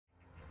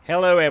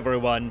Hello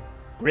everyone,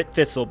 Grit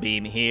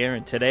Thistlebeam here,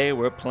 and today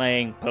we're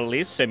playing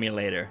Police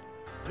Simulator,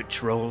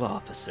 Patrol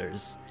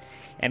Officers.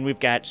 And we've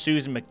got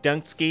Susan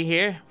McDunsky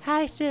here.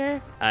 Hi,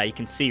 sir. You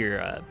can see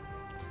her,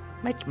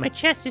 My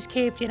chest is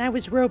caved in. I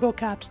was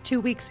RoboCopped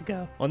 2 weeks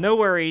ago. well, no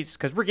worries,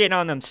 because we're getting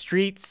on them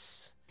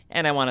streets.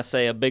 And I want to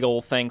say a big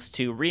old thanks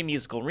to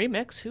Remusical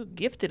Remix, who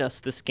gifted us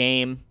this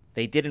game.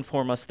 They did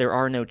inform us there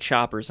are no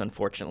choppers,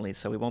 unfortunately,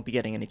 so we won't be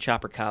getting any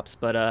chopper cops,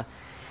 but,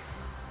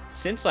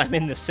 since I'm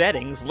in the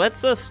settings,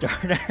 let's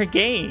start our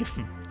game.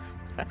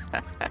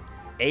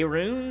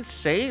 Arun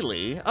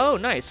Saley. Oh,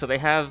 nice. So they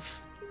have...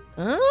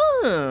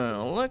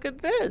 Oh, look at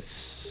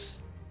this.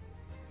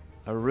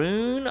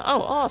 Arun.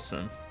 Oh,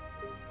 awesome.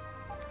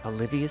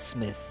 Olivia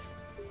Smith.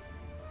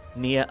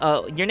 Mia.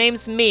 Oh, your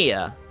name's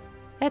Mia.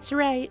 That's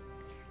right.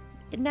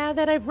 And now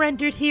that I've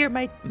rendered here,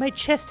 my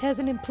chest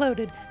hasn't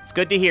imploded. It's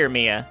good to hear,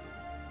 Mia.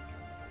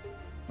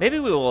 Maybe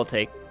we will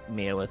take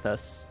Mia with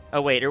us.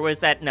 Oh, wait, or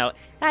was that... No.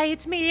 Hi,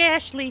 it's me,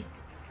 Ashley.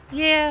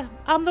 Yeah,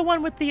 I'm the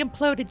one with the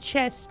imploded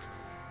chest.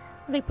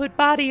 They put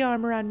body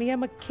armor on me.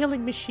 I'm a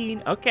killing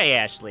machine. Okay,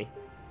 Ashley.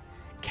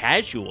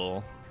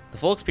 Casual. The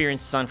full experience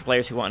is designed for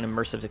players who want an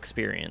immersive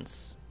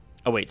experience.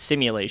 Oh, wait,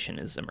 simulation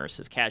is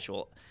immersive.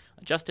 Casual.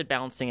 Adjusted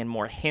balancing and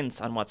more hints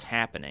on what's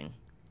happening.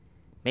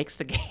 Makes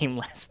the game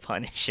less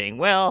punishing.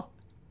 Well...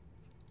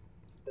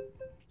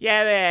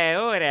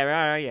 Yeah,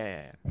 whatever.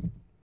 Yeah.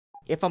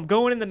 If I'm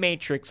going in the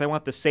Matrix, I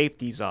want the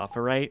safeties off,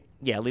 alright?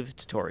 Yeah, leave the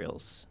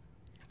tutorials.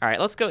 Alright,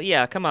 let's go.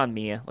 Yeah, come on,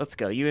 Mia. Let's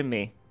go, you and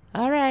me.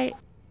 All right.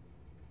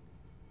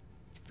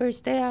 It's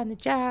first day on the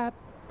job.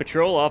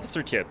 Patrol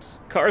officer tips.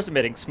 Cars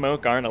emitting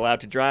smoke aren't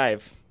allowed to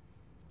drive.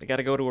 They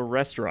gotta go to a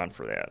restaurant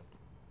for that.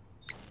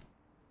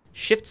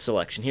 Shift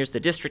selection. Here's the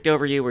district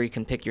overview where you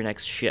can pick your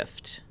next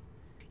shift.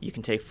 You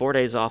can take 4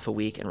 days off a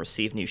week and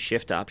receive new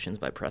shift options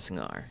by pressing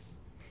R.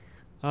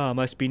 Oh,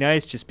 must be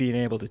nice just being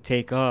able to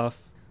take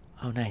off.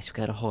 Oh, nice. We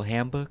got a whole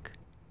handbook.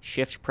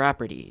 Shift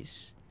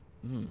properties.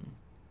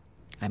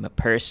 I'm a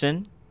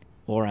person,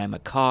 or I'm a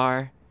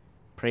car.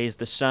 Praise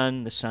the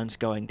sun's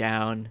going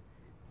down.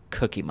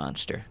 Cookie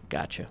Monster.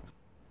 Gotcha.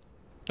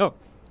 Oh.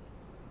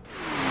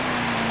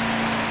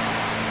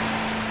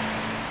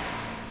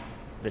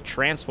 The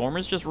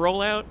Transformers just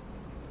roll out?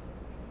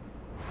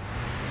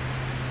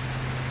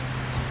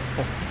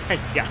 Oh my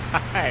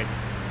god.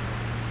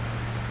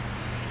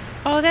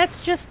 Oh,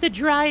 that's just the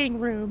drying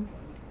room.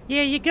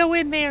 Yeah, you go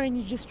in there and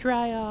you just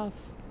dry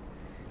off.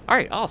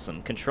 Alright,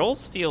 awesome.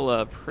 Controls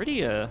feel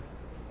pretty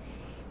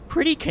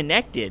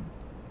connected.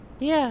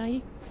 Yeah,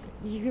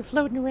 you're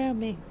floating around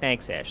me.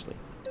 Thanks, Ashley.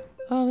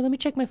 Oh, let me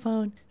check my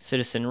phone.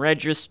 Citizen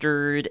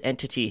registered,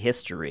 entity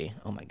history.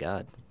 Oh my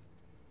god.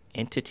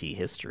 Entity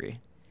history.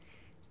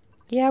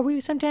 Yeah,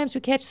 sometimes we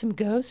catch some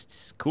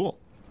ghosts. Cool.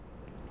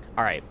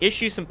 Alright,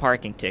 issue some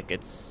parking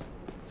tickets.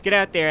 Let's get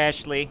out there,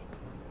 Ashley.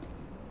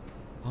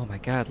 Oh my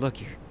god, look,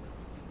 your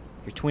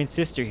twin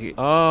sister here.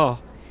 Oh,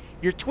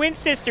 your twin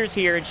sister's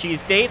here and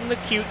she's dating the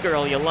cute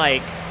girl you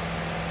like.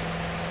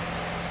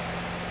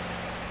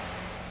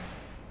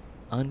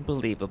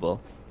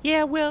 Unbelievable.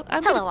 Yeah, well,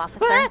 Hello,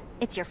 officer. What?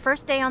 It's your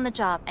first day on the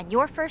job, and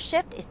your first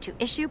shift is to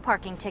issue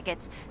parking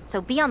tickets.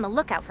 So be on the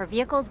lookout for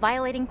vehicles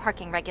violating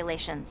parking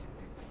regulations.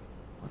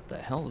 What the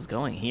hell is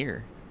going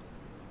here?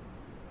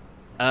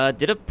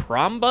 Did a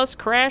prom bus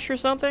crash or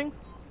something?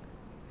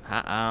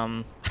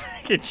 I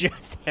could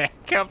just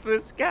handcuff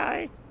this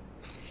guy.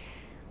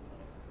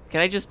 Can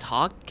I just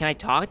talk? Can I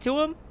talk to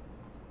him?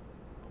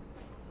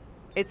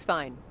 It's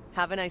fine.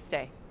 Have a nice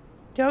day.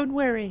 Don't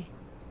worry.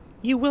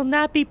 You will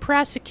not be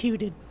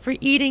prosecuted for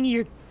eating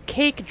your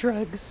cake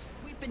drugs.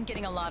 We've been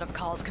getting a lot of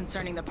calls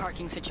concerning the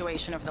parking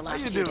situation over the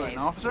last you few doing, days.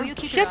 officer? Will you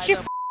keep Shut your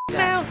eyes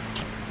mouth!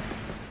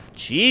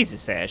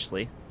 Jesus,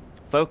 Ashley.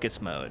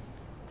 Focus mode.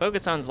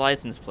 Focus on his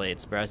license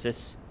plates,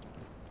 Brazos.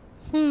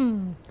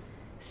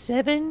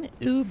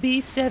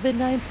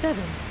 7UB797.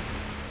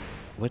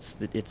 What's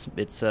the...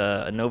 It's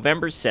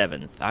November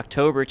 7th.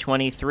 October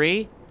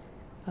 23?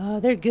 Oh,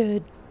 they're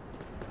good.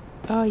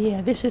 Oh,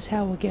 yeah, this is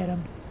how we'll get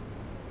them.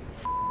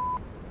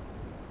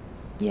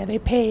 Yeah, they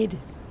paid.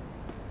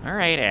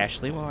 Alright,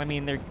 Ashley. Well, I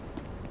mean, they're...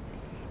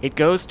 It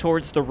goes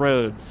towards the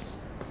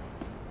roads.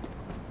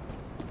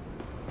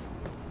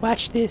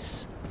 Watch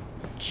this.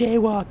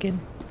 Jaywalking.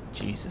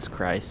 Jesus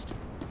Christ.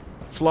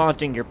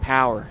 Flaunting your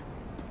power.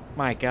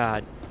 My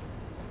God.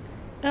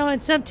 Oh,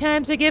 and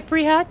sometimes I get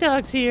free hot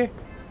dogs here.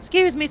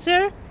 Excuse me,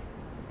 sir.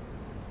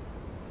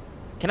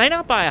 Can I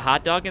not buy a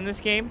hot dog in this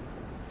game?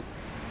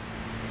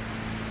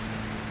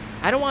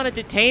 I don't want to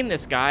detain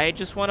this guy. I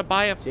just want to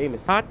buy a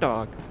hot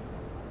dog.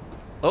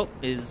 Oh,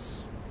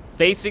 is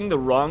facing the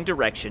wrong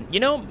direction. You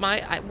know,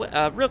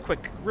 real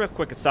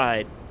quick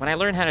aside. When I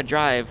learned how to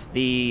drive,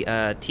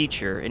 the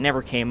teacher, it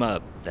never came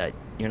up that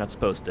you're not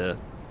supposed to...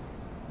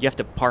 You have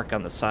to park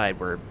on the side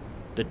where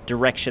the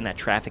direction that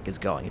traffic is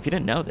going. If you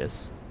didn't know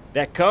this.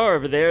 That car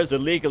over there is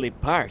illegally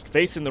parked,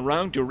 facing the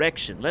wrong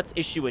direction. Let's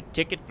issue a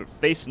ticket for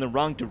facing the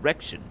wrong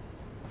direction.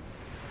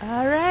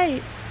 All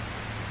right.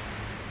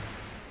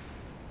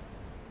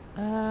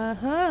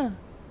 Uh-huh.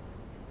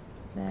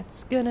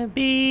 That's gonna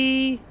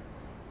be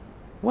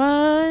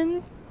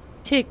 1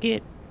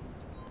 ticket.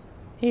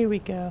 Here we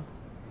go.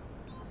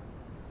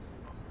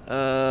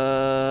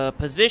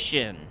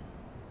 Position.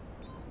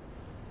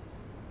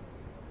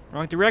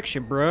 Wrong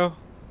direction, bro.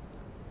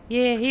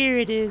 Yeah, here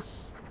it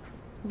is.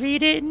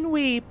 Read it and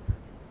weep.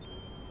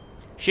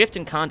 Shift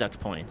and conduct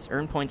points.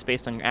 Earn points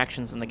based on your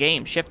actions in the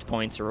game. Shift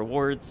points are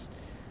rewards.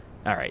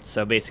 Alright,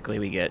 so basically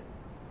we get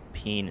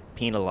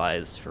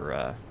penalized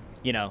for,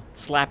 you know,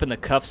 slapping the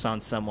cuffs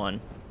on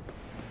someone.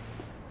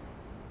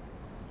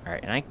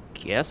 Alright, and I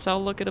guess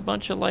I'll look at a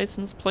bunch of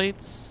license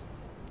plates.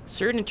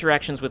 Certain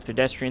interactions with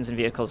pedestrians and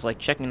vehicles, like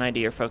checking an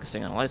ID or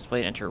focusing on a license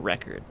plate, enter a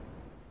record.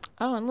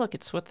 Oh, and look,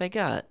 it's what they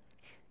got.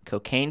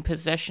 Cocaine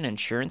possession,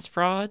 insurance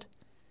fraud.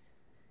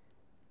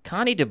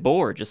 Connie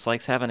DeBoer just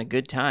likes having a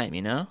good time,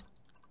 you know?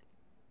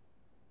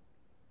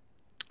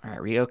 Alright,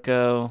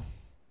 Ryoko.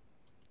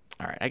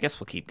 Alright, I guess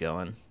we'll keep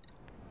going.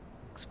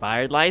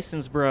 Expired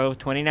license, bro.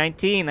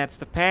 2019, that's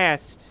the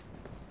past.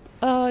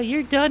 Oh,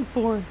 you're done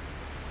for.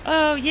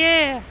 Oh,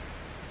 yeah.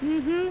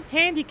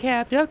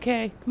 Handicapped.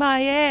 Okay.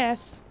 My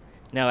ass.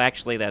 No,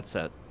 actually, that's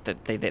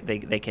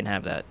they can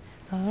have that.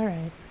 All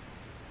right.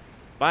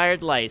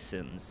 Expired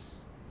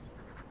license.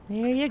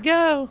 There you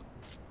go.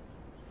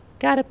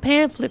 Got a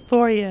pamphlet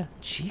for you.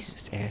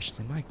 Jesus,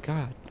 Ashley, my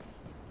God.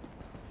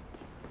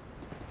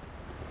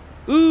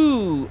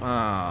 Ooh! Oh,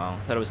 I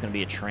thought it was going to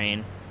be a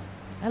train.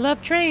 I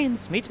love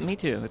trains. Me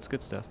too. It's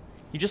good stuff.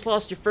 You just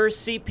lost your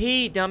first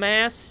CP,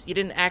 dumbass. You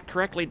didn't act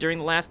correctly during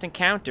the last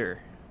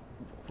encounter.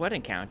 What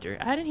encounter?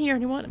 I didn't hear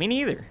anyone. Me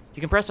neither.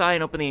 You can press I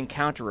and open the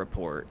encounter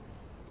report.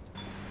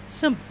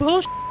 Some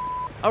bullshit.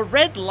 A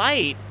red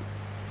light?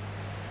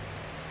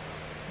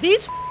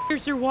 These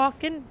f***ers are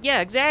walking.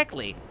 Yeah,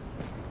 exactly.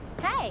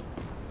 Hey!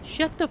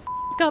 Shut the f***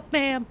 up,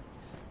 ma'am.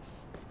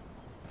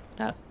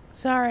 Oh,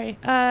 sorry.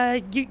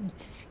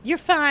 You're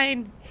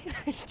fine.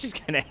 It's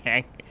just gonna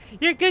hang.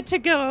 You're good to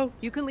go.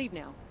 You can leave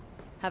now.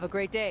 Have a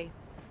great day.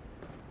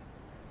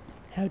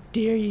 How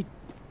dare you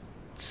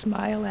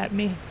smile at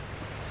me?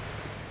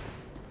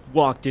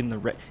 Walked in the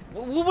red.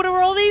 What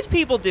are all these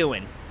people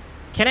doing?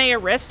 Can I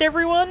arrest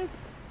everyone?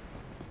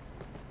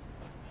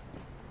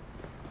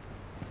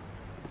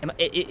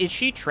 Is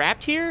she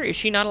trapped here? Is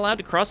she not allowed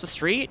to cross the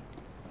street?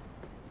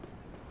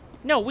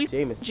 No, we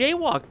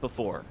jaywalked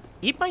before.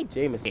 Eat my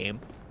game.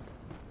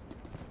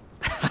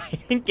 I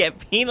didn't get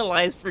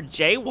penalized for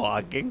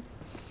jaywalking.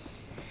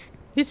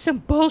 This is some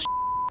bullshit.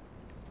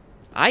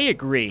 I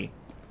agree.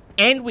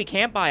 And we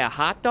can't buy a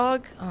hot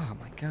dog? Oh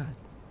my God.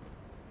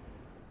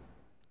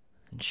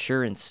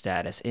 Insurance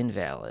status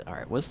invalid.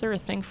 Alright, was there a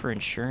thing for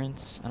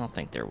insurance? I don't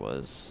think there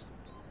was.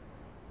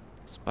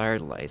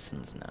 Expired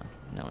license, no.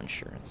 No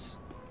insurance.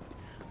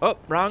 Oh,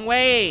 wrong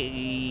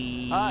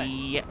way!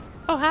 Hi.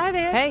 Oh, hi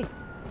there. Hey,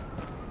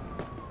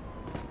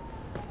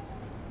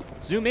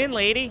 Zoom in,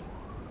 lady.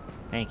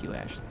 Thank you,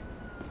 Ashley.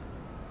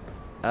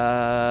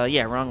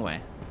 Yeah, wrong way.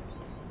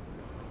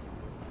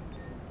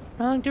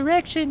 Wrong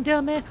direction,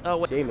 dumbass. Oh,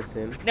 wait.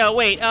 Jameson. No,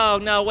 wait. Oh,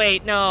 no,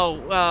 wait.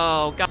 No.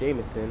 Oh, God.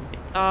 Jameson.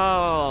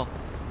 Oh.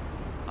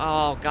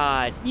 Oh,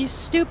 God. You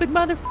stupid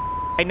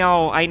motherfucker. I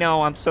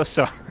know. I'm so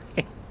sorry.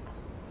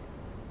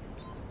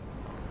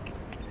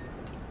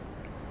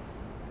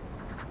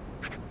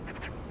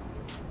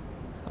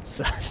 I'm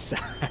so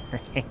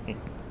sorry.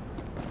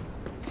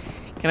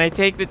 Can I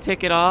take the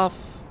ticket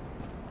off?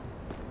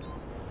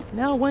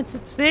 No, once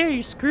it's there,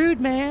 you're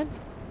screwed, man.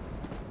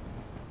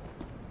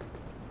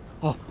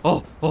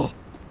 Oh.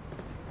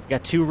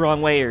 Got 2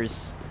 wrong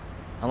wayers.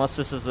 Unless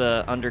this is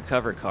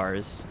undercover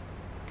cars.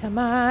 Come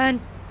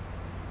on.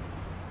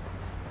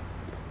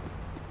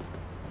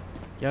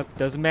 Yep,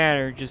 doesn't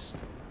matter. Just,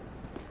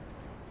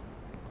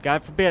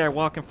 God forbid I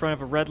walk in front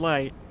of a red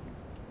light.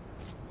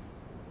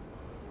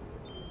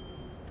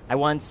 I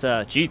once,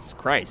 Jesus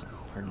Christ,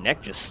 her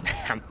neck just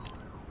snapped.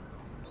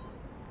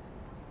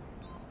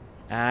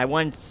 I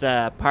once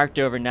parked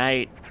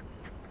overnight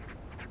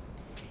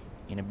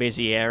in a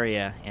busy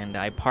area, and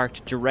I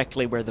parked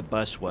directly where the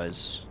bus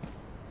was.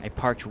 I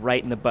parked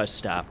right in the bus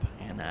stop,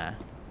 and that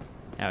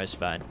was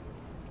fun.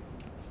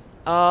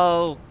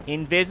 Oh,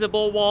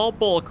 invisible wall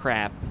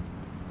bullcrap.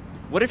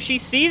 What if she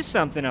sees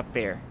something up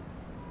there?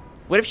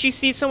 What if she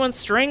sees someone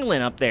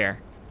strangling up there?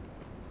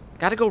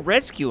 Gotta go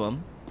rescue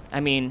him. I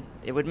mean,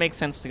 it would make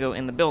sense to go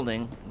in the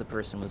building. The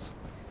person was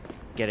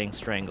getting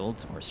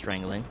strangled or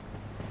strangling.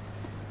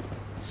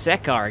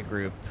 Sekar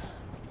group.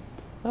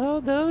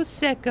 Oh, those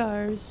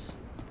Sekars.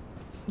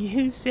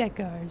 You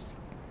Sekars.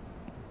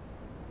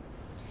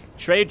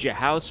 Trade your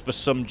house for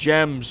some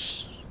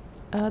gems.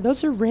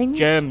 Those are rings?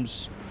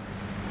 Gems.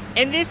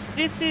 And this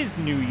is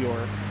New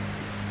York.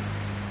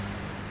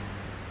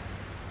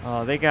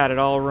 Oh, they got it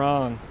all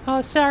wrong. Oh,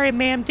 sorry,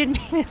 ma'am. Didn't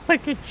mean to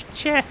look at your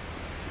chest.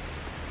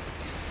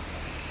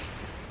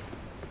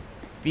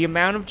 The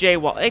amount of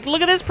jaywalk. Like,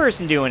 look at this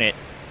person doing it.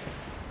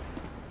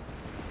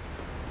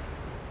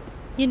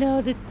 You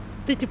know, the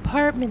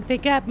department, they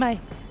got my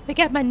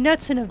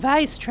nuts in a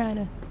vice trying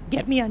to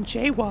get me on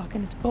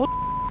jaywalking. It's bull.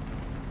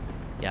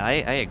 Yeah, I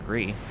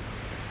agree.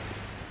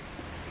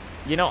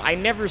 You know, I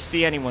never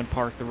see anyone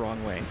park the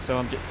wrong way, so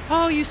I'm just...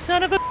 Oh, you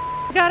son of a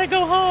gotta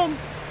go home.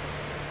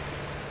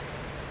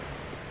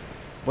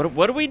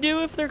 What do we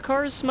do if their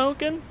car is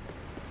smoking?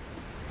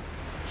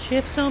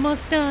 Shift's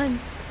almost done.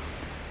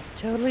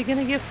 Totally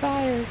gonna get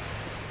fired.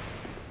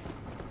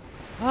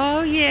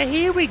 Oh yeah,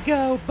 here we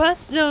go.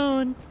 Bus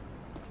zone.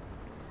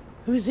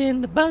 Who's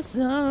in the bus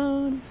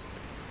zone?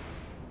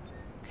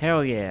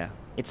 Hell yeah.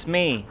 It's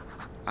me.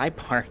 I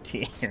parked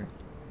here.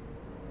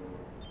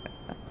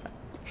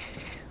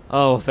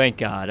 Oh, thank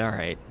God. All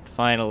right.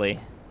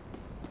 Finally.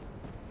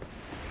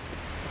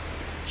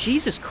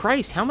 Jesus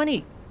Christ, how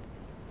many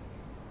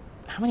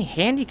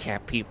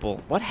handicapped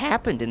people? What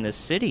happened in this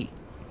city?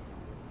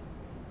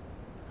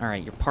 All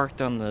right, you're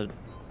parked on the...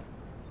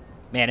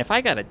 Man, if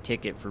I got a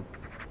ticket for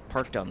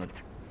parked on the...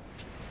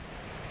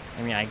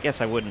 I mean, I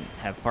guess I wouldn't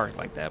have parked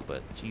like that,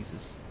 but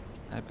Jesus,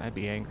 I'd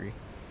be angry.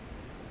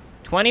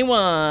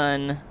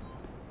 21.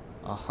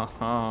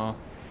 Oh,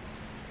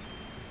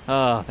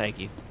 thank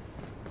you.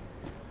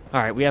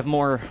 All right, we have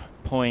more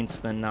points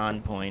than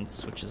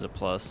non-points, which is a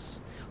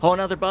plus. Oh,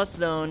 another bus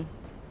zone.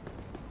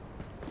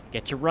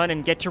 Get to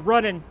running, get to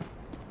running.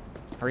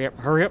 Hurry up,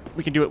 hurry up.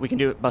 We can do it, we can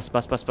do it. Bus,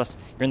 bus, bus, bus.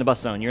 You're in the bus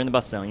zone, you're in the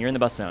bus zone, you're in the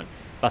bus zone.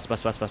 Bus,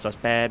 bus, bus, bus, bus.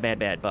 Bad, bad,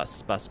 bad.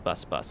 Bus, bus,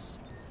 bus, bus.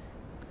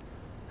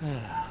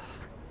 Oh,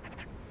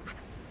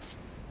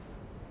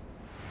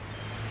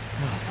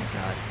 thank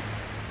God.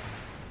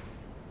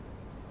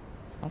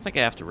 I don't think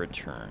I have to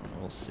return.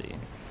 We'll see.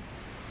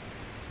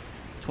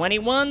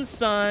 21,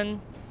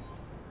 son.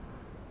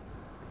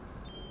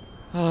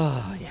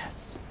 Oh,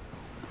 yes.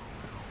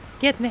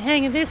 Getting the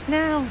hang of this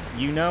now.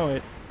 You know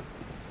it.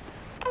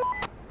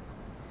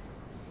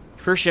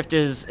 First shift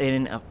is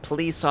in a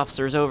police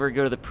officer's over,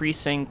 go to the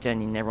precinct,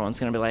 and everyone's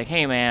going to be like,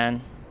 hey,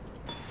 man,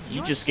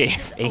 you just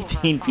gave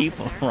 18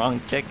 people the wrong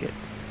ticket.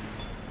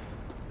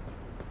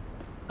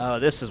 Oh,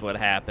 this is what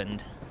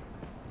happened.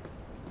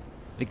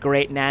 The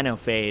great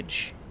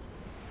nanophage.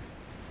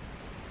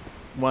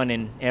 1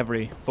 in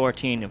every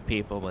 14 of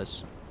people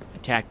was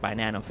attacked by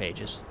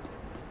nanophages.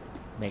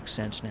 Makes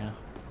sense now.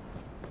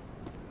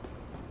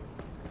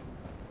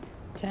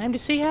 Time to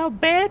see how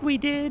bad we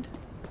did.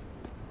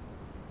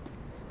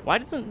 Why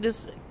doesn't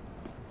this...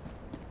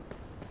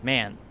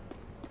 Man,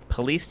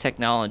 police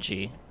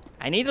technology.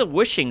 I need a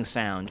whooshing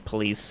sound,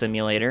 police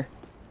simulator.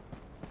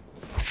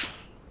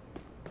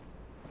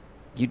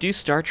 You do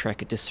Star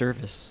Trek a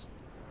disservice.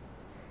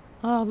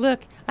 Oh,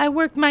 look, I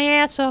worked my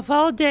ass off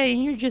all day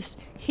and you're just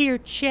here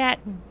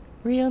chatting.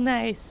 Real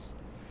nice.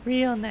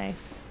 Real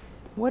nice.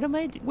 Where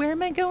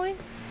am I going?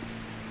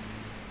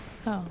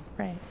 Oh,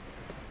 right.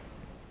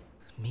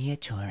 Mia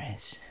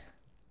Torres.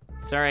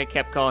 Sorry I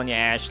kept calling you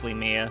Ashley,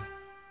 Mia.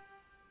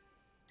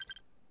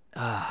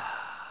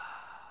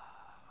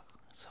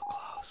 So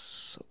close,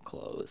 so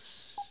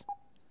close.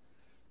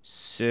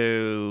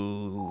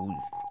 So...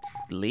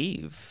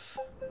 leave.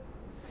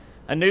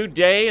 A new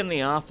day in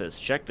the office.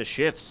 Check the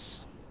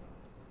shifts.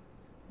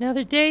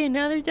 Another day,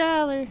 another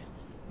dollar.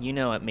 You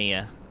know it,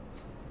 Mia.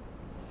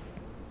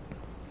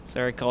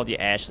 Sorry I called you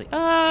Ashley.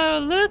 Oh,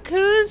 look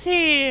who's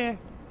here.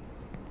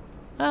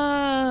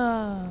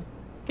 Oh,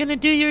 gonna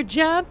do your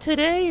job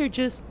today or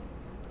just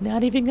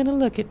not even gonna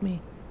look at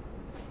me?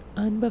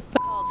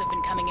 Calls have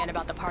been coming in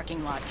about the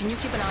parking lot. Can you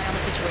keep an eye on the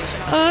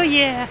situation? Oh,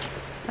 yeah.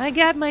 I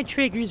got my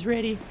triggers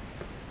ready.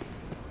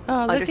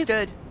 Oh, look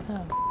Understood.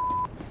 Oh.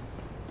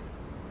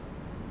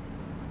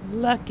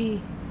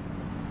 Lucky.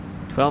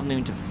 12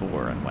 noon to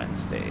 4 on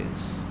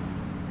Wednesdays.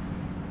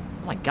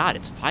 Oh my God,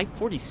 it's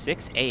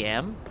 5:46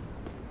 a.m.?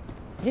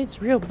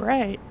 It's real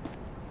bright.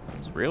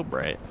 It's real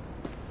bright.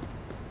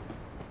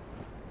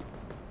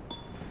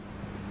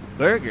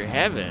 Burger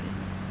heaven.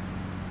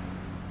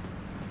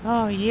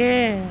 Oh,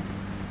 yeah.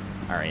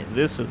 Alright,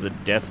 this is a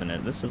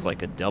definite. This is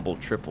like a double,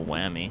 triple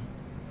whammy.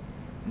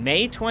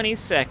 May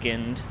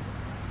 22nd.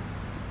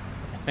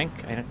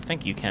 I don't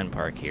think you can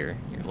park here.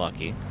 You're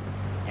lucky.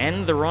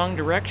 And the wrong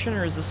direction,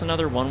 or is this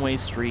another one-way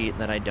street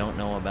that I don't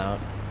know about?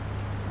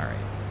 Alright.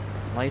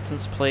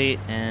 License plate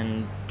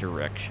and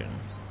direction.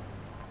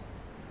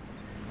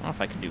 I don't know if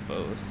I can do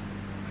both.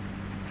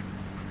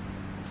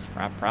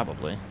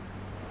 Probably.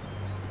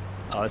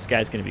 Oh, this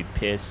guy's gonna be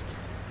pissed.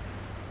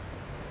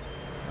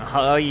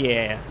 Oh,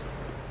 yeah.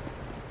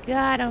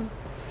 Got him.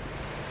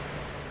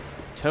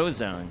 Tow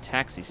zone,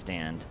 taxi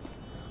stand.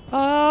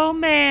 Oh,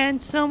 man,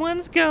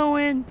 someone's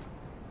going.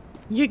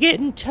 You're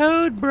getting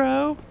towed,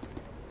 bro.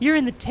 You're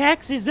in the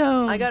taxi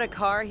zone. I got a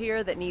car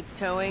here that needs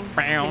towing.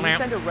 Can you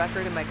send a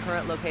record of my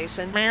current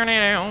location?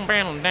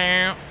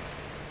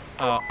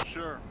 Oh,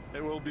 Sure,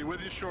 it will be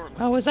with you shortly.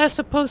 Oh, was I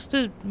supposed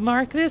to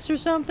mark this or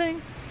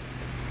something?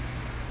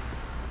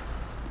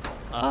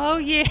 Oh,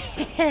 yeah.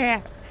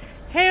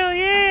 Hell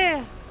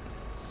yeah.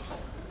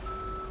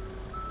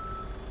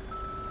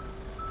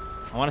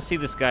 I want to see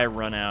this guy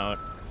run out.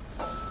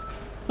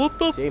 What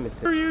the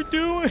f are you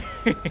doing?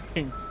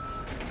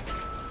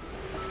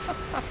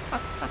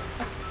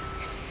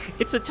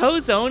 It's a tow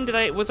zone.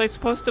 Was I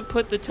supposed to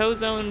put the tow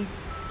zone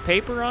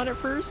paper on it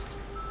first?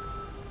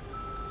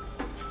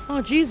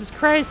 Oh, Jesus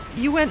Christ.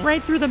 You went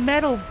right through the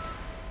metal.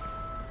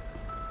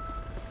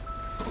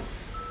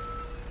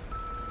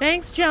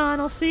 Thanks,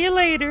 John. I'll see you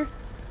later.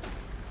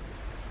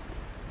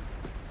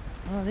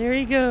 Oh, there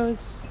he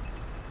goes.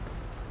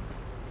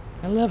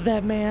 I love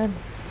that man.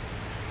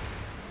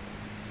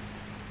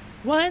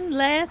 One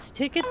last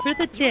ticket for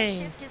the day.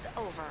 Your shift is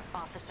over,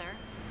 officer.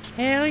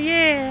 Hell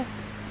yeah.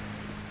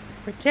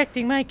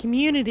 Protecting my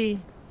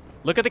community.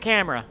 Look at the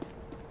camera.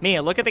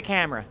 Mia, look at the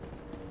camera.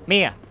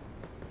 Mia.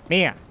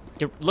 Mia.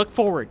 Look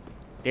forward.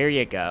 There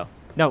you go.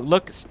 No,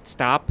 look.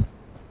 Stop.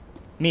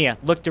 Mia,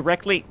 look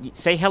directly.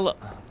 Say hello.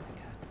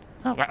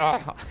 Oh, my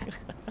God. Oh.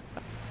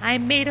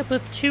 I'm made up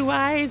of 2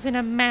 eyes and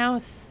a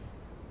mouth.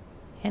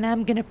 And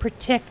I'm gonna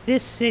protect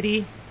this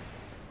city.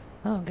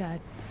 Oh,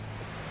 God.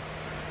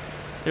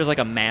 There's like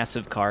a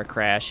massive car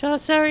crash. Oh,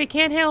 sorry.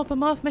 Can't help.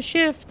 I'm off my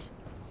shift.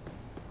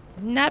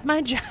 Not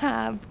my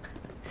job.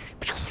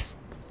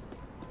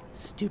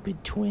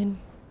 Stupid twin.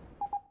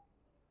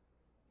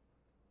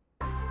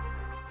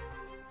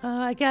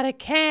 I got a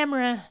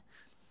camera.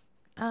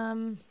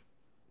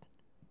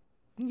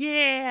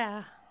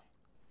 Yeah.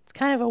 It's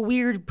kind of a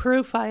weird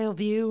profile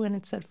view, and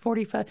it's at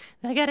 45.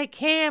 I got a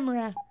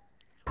camera.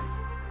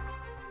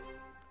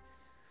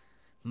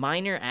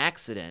 Minor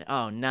accident.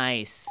 Oh,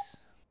 nice.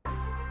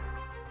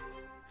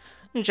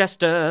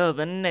 Jester,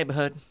 the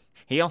neighborhood.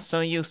 He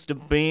also used to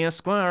be a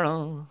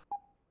squirrel.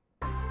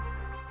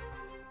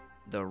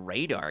 The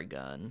radar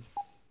gun.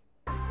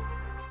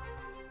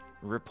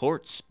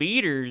 Report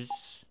speeders.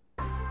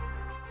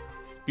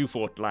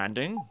 Beaufort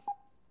Landing.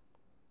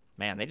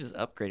 Man, they just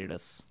upgraded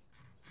us.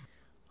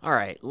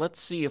 Alright, let's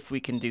see if we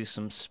can do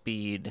some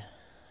speed.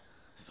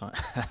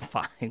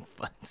 Fine.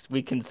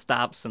 We can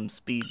stop some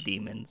speed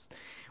demons.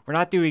 We're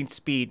not doing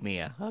speed,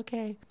 Mia.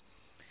 Okay.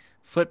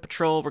 Foot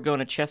patrol, we're going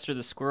to Chester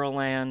the Squirrel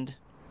Land.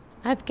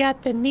 I've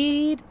got the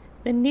need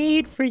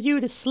for you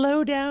to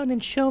slow down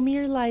and show me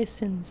your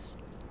license.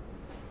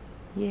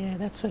 Yeah,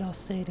 that's what I'll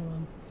say to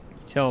him.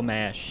 Tell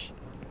Mash.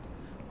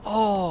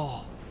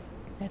 Oh!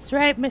 That's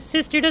right, my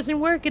sister doesn't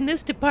work in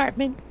this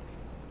department.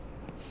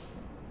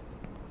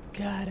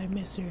 God, I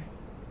miss her.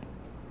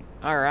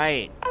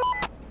 Alright.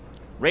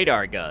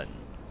 Radar gun.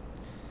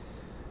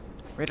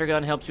 Radar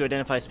gun helps you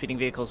identify speeding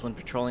vehicles when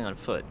patrolling on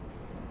foot.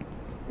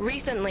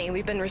 Recently,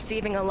 we've been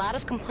receiving a lot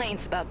of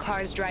complaints about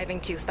cars driving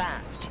too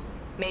fast.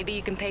 Maybe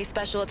you can pay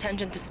special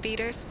attention to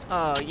speeders?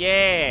 Oh,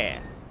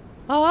 yeah!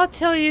 Oh, I'll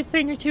tell you a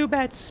thing or two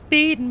about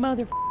speed,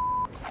 mother.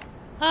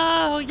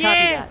 Oh, yeah!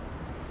 Copy that.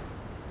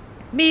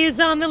 Mia's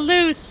on the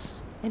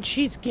loose, and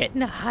she's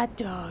getting a hot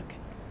dog.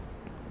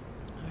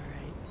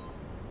 Alright.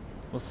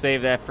 We'll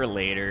save that for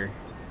later.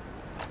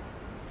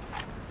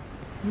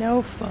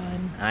 No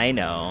fun. I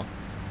know.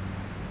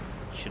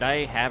 Should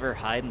I have her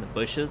hide in the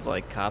bushes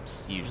like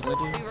cops usually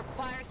We do?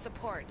 require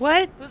support.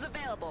 What? Who's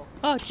available?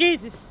 Oh,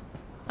 Jesus.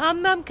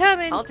 I'm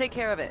coming. I'll take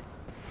care of it.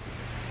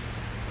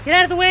 Get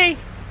out of the way.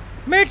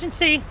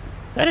 Emergency.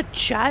 Is that a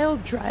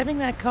child driving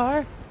that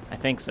car? I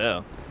think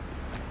so.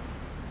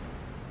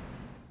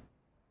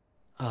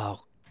 Oh,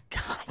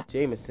 God.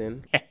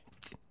 Jameson. I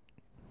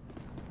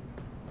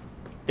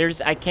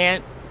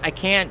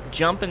can't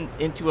jump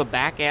into a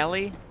back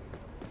alley.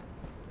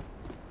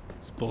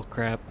 It's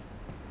bullcrap.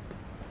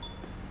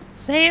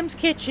 Sam's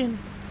Kitchen.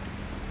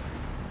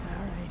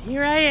 Alright,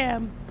 here I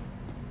am.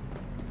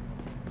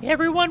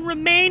 Everyone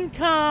remain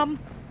calm.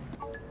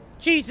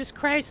 Jesus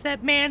Christ,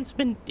 that man's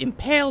been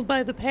impaled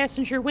by the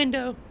passenger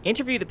window.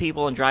 Interview the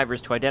people and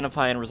drivers to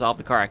identify and resolve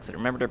the car accident.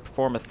 Remember to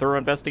perform a thorough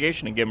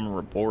investigation and give them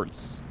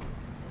reports.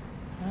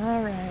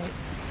 Alright.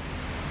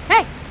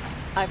 Hey!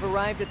 I've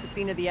arrived at the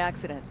scene of the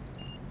accident.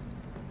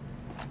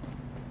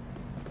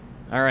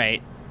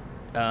 Alright.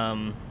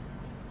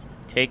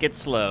 Take it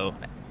slow,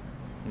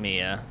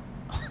 Mia.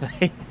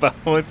 They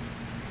both.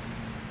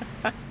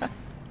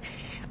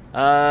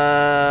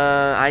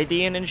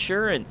 ID and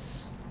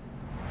insurance.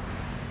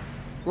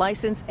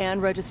 License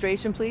and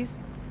registration, please.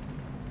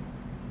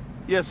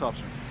 Yes,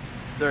 officer.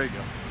 There you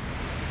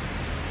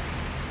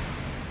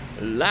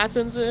go.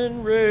 License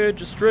and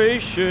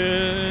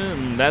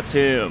registration. That's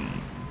him.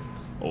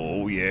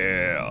 Oh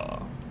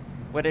yeah.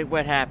 What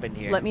happened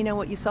here? Let me know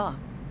what you saw.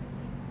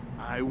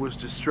 I was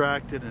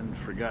distracted and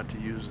forgot to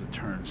use the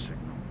turn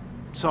signal.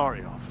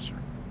 Sorry, officer.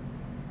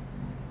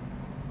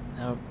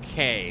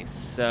 Okay,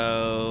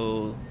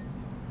 so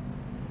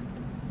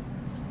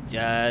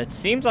it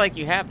seems like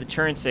you have the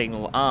turn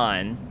signal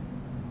on,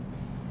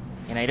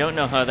 and I don't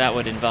know how that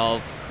would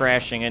involve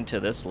crashing into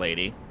this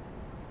lady.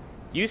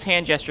 Use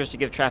hand gestures to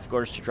give traffic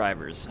orders to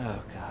drivers.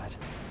 Oh, God.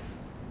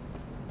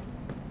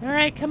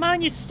 Alright, come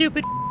on, you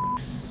stupid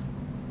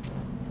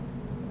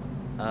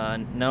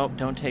Nope,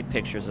 don't take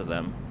pictures of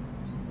them.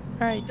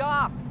 Alright.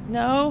 Stop!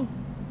 No.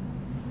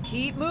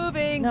 Keep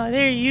moving! No,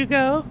 there you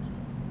go.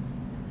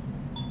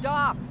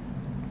 Stop!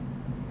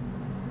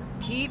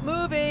 Keep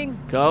moving!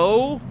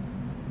 Go!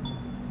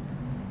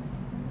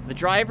 The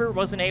driver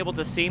wasn't able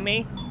to see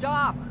me?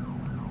 Stop!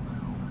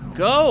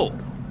 Go!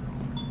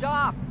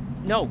 Stop!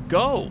 No,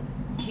 go!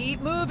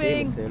 Keep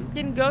moving! Jameson.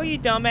 Didn't go, you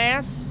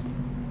dumbass!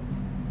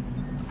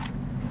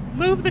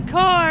 Move the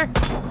car!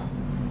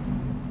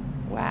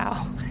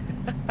 Wow.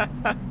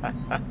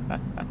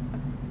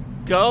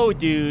 Go,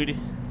 dude.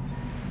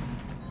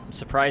 I'm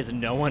surprised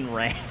no one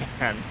ran.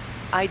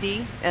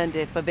 ID, and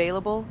if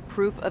available,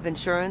 proof of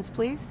insurance,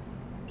 please.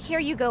 Here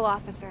you go,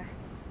 officer.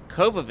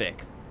 Kovacic.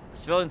 The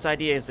civilian's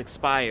ID is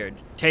expired.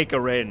 Take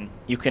her in.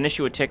 You can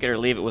issue a ticket or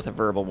leave it with a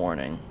verbal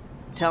warning.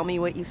 Tell me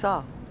what you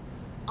saw.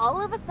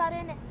 All of a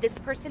sudden, this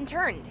person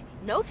turned.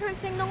 No turn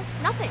signal,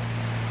 nothing.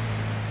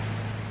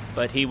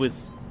 But he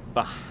was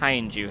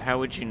behind you. How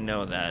would you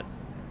know that?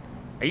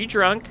 Are you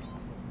drunk?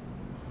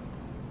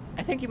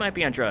 I think you might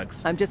be on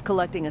drugs. I'm just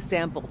collecting a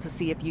sample to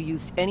see if you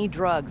used any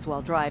drugs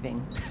while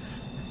driving.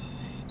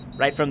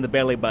 Right from the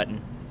belly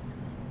button.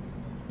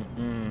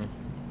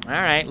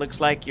 Alright, looks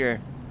like you're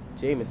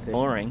Jameson.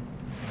 boring.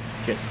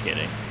 Just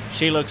kidding.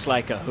 She looks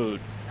like a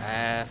hoot.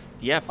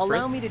 Yeah,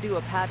 Allow me to do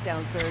a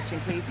pat-down search in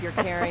case you're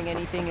carrying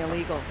anything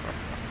illegal.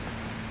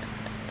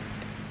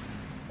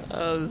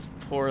 Oh, this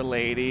poor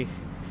lady.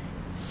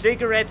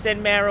 Cigarettes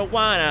and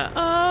marijuana.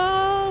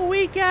 Oh,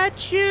 we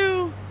got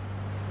you.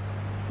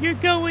 You're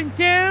going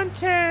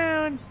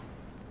downtown.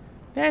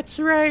 That's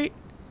right.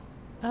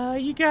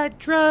 You got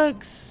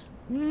drugs.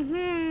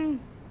 Mm-hmm.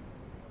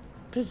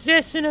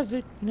 Possession of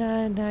it.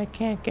 No, I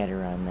can't get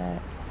around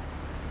that.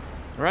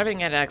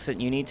 Arriving at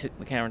accident, you need to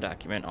the camera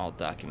document all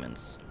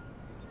documents.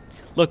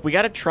 Look, we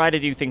gotta try to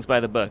do things by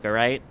the book,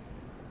 alright?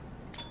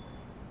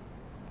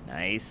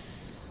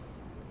 Nice.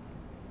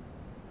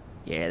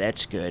 Yeah,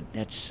 that's good.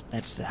 That's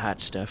the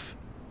hot stuff.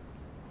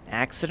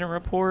 Accident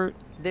report?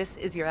 This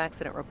is your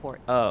accident report.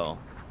 Oh.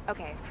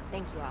 Okay,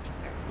 thank you,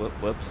 officer.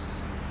 Whoops.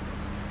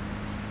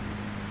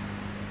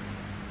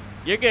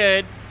 You're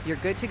good. You're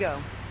good to go.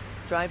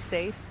 Drive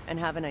safe and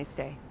have a nice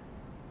day.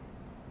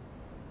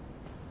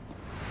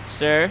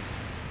 Sir,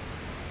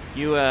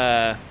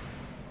 you're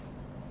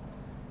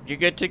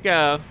good to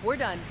go. We're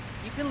done.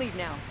 You can leave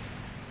now.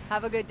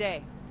 Have a good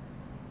day.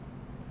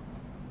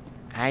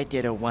 I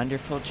did a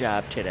wonderful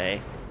job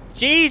today.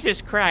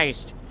 Jesus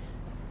Christ!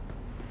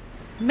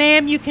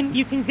 Ma'am, you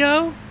can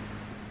go?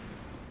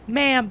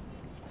 Ma'am.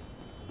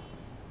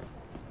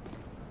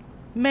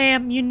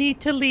 Ma'am, you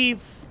need to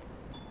leave.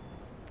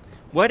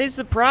 What is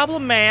the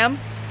problem, ma'am?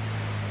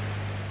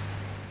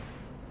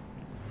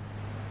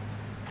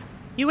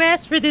 You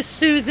asked for this,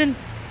 Susan.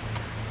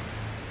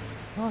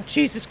 Oh,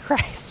 Jesus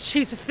Christ.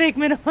 She's a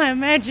figment of my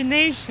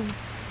imagination.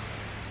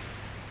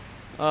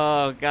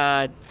 Oh,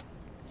 God.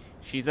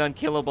 She's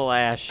unkillable,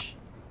 Ash.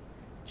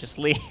 Just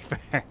leave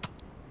her.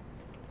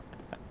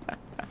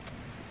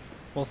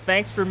 Well,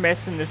 thanks for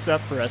messing this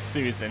up for us,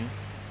 Susan.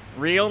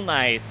 Real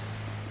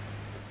nice.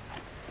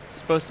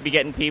 Supposed to be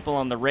getting people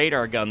on the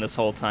radar gun this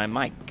whole time.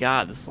 My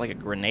God, this is like a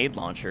grenade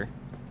launcher.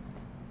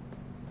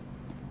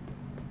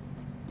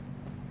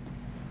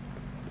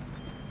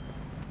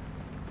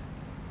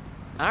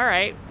 All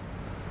right.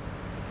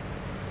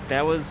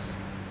 That was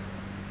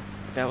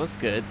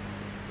good.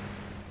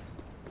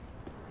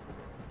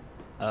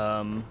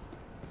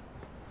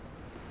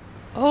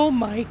 Oh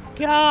my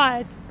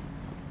God.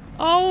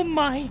 Oh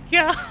my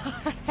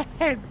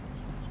God.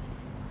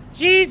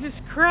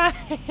 Jesus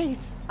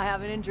Christ. I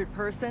have an injured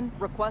person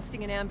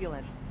requesting an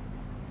ambulance.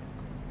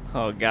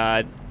 Oh,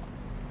 God.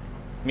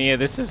 Mia,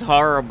 this is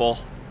horrible.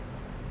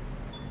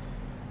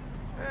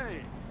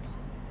 Hey,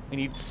 We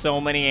need so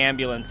many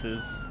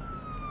ambulances.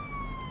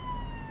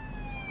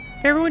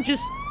 If everyone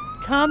just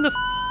calm the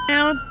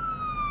down.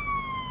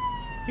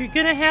 You're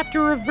gonna have to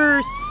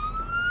reverse.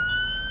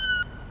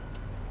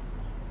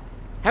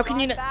 How can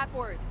you Drive not?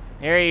 backwards.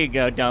 There you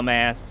go,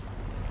 dumbass.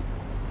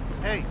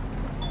 hey,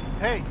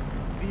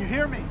 can you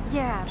hear me?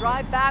 Yeah,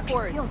 Drive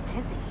backwards. I feel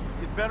dizzy.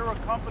 You'd better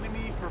accompany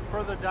me for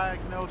further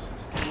diagnosis.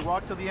 Can you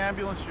walk to the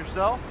ambulance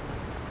yourself?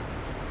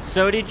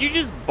 So did you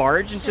just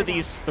barge into Should've.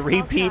 these three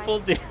I'll try. people,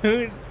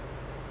 dude?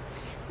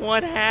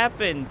 What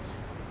happened?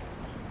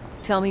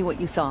 Tell me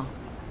what you saw.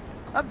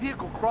 That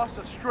vehicle crossed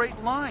a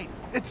straight line.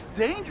 It's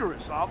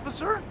dangerous,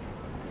 officer.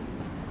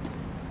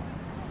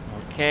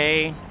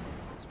 Okay.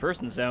 This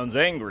person sounds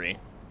angry.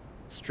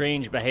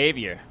 Strange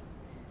behavior.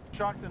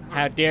 Shocked and hurt.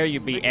 How dare you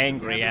be Take it to the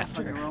angry ambulance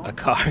on after your own? a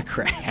car Take a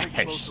crash?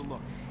 closer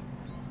look.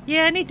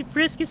 Yeah, I need to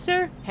frisk you,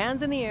 sir. Hands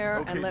in the air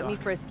Okay, and let me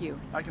Doc. frisk you.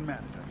 I can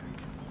manage, I think.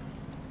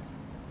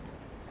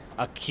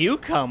 A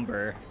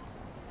cucumber?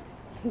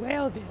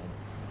 Well then,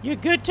 you're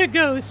good to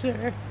go,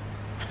 sir.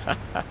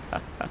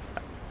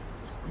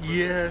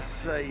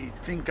 Yes, I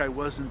think I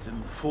wasn't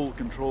in full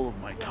control of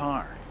my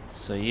car.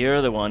 So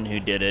you're the one who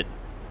did it.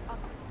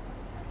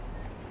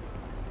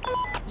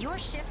 Your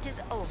shift is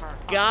over,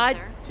 God.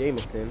 officer.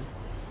 Jameson.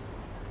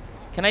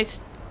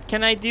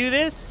 Can I do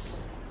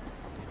this?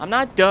 I'm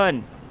not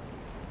done.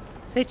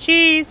 Say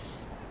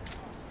cheese.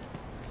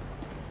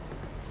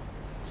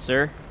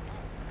 Sir?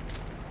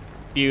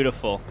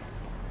 Beautiful.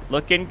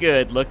 Looking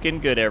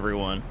good,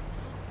 everyone.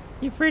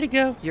 You're free to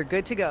go. You're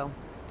good to go.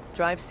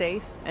 Drive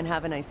safe and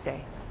have a nice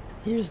day.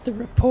 Here's the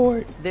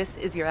report. This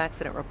is your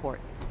accident report.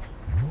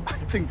 I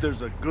think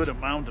there's a good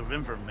amount of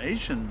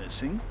information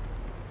missing.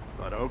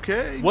 But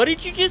okay. What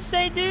did you just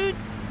say, dude?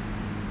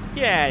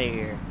 Get out of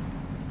here.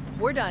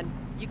 We're done.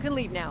 You can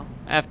leave now.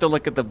 I have to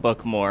look at the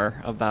book more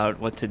about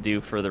what to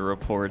do for the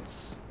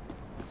reports.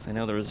 So I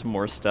know there was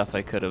more stuff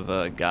I could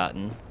have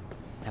gotten.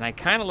 And I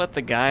kind of let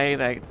the guy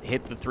that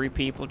hit the 3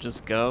 people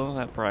just go.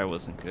 That probably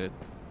wasn't good.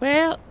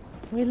 Well,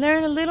 we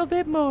learn a little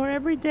bit more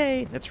every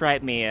day. That's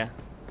right, Mia.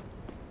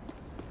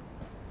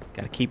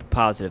 Gotta keep it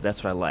positive.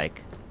 That's what I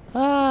like.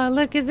 Ah,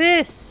 look at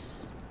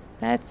this.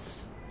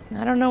 That's...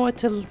 I don't know what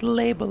to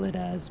label it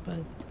as, but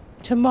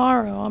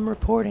tomorrow I'm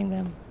reporting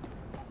them.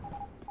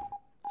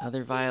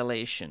 Other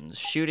violations.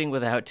 Shooting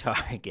without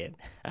target.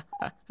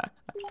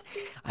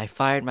 I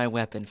fired my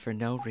weapon for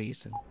no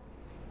reason.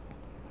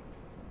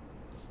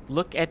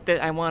 Look at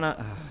the... I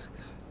wanna...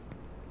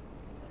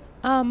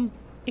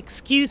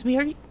 Excuse me,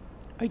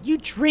 are you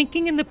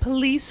drinking in the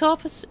police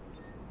office?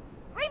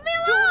 Hey,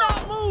 Miller! Do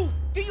not move!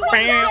 Do you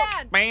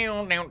understand?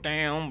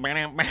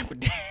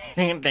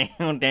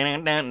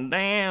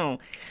 Down.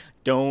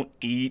 Don't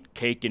eat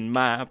cake in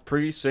my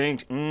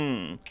precinct.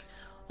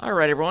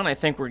 Alright, everyone, I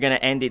think we're going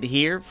to end it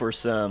here for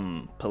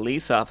some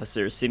Police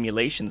Officer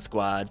Simulation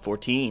Squad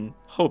 14.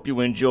 Hope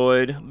you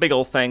enjoyed. Big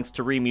ol' thanks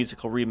to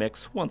Musical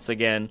Remix once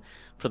again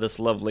for this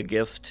lovely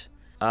gift.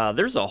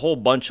 There's a whole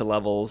bunch of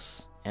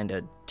levels and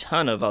a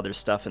ton of other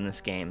stuff in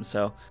this game,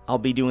 so I'll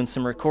be doing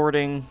some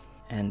recording,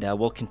 and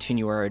we'll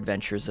continue our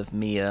adventures of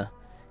Mia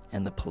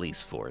and the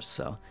police force.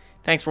 So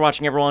thanks for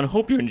watching, everyone.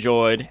 Hope you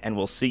enjoyed, and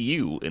we'll see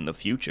you in the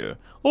future.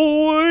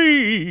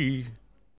 Away!